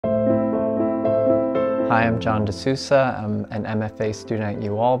Hi, I'm DeSousa. I'm an MFA student at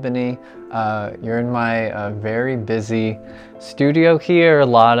UAlbany. You're in my very busy studio here, a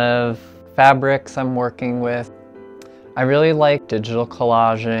lot of fabrics I'm working with. I really like digital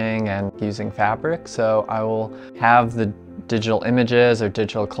collaging and using fabric, so I will have the digital images or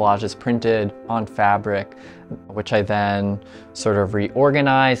digital collages printed on fabric, which I then sort of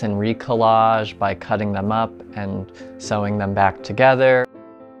reorganize and recollage by cutting them up and sewing them back together.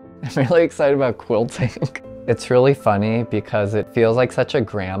 I'm really excited about quilting. It's really funny because it feels like such a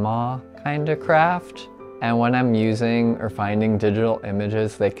grandma kind of craft. And when I'm using or finding digital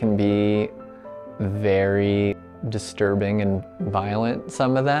images, they can be very disturbing and violent,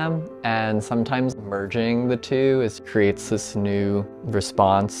 some of them. And sometimes merging the two creates this new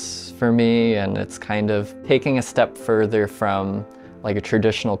response for me. And it's kind of taking a step further from like a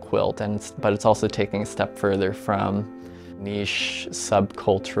traditional quilt, but it's also taking a step further from niche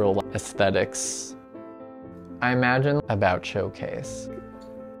subcultural aesthetics. I imagine a bout showcase.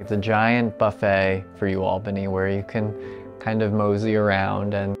 It's a giant buffet for UAlbany where you can kind of mosey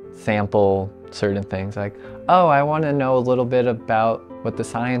around and sample certain things like, oh, I want to know a little bit about what the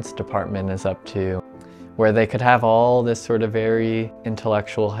science department is up to, where they could have all this sort of very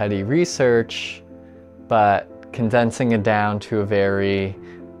intellectual, heady research, but condensing it down to a very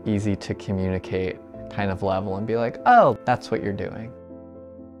easy to communicate kind of level and be like, oh, that's what you're doing.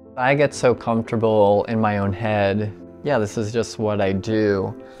 I get so comfortable in my own head. Yeah, this is just what I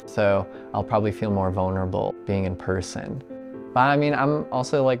do. So I'll probably feel more vulnerable being in person. But I mean, I'm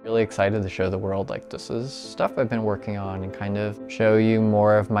also like really excited to show the world like this is stuff I've been working on and kind of show you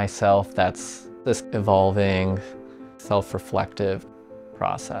more of myself that's this evolving, self-reflective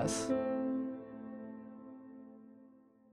process.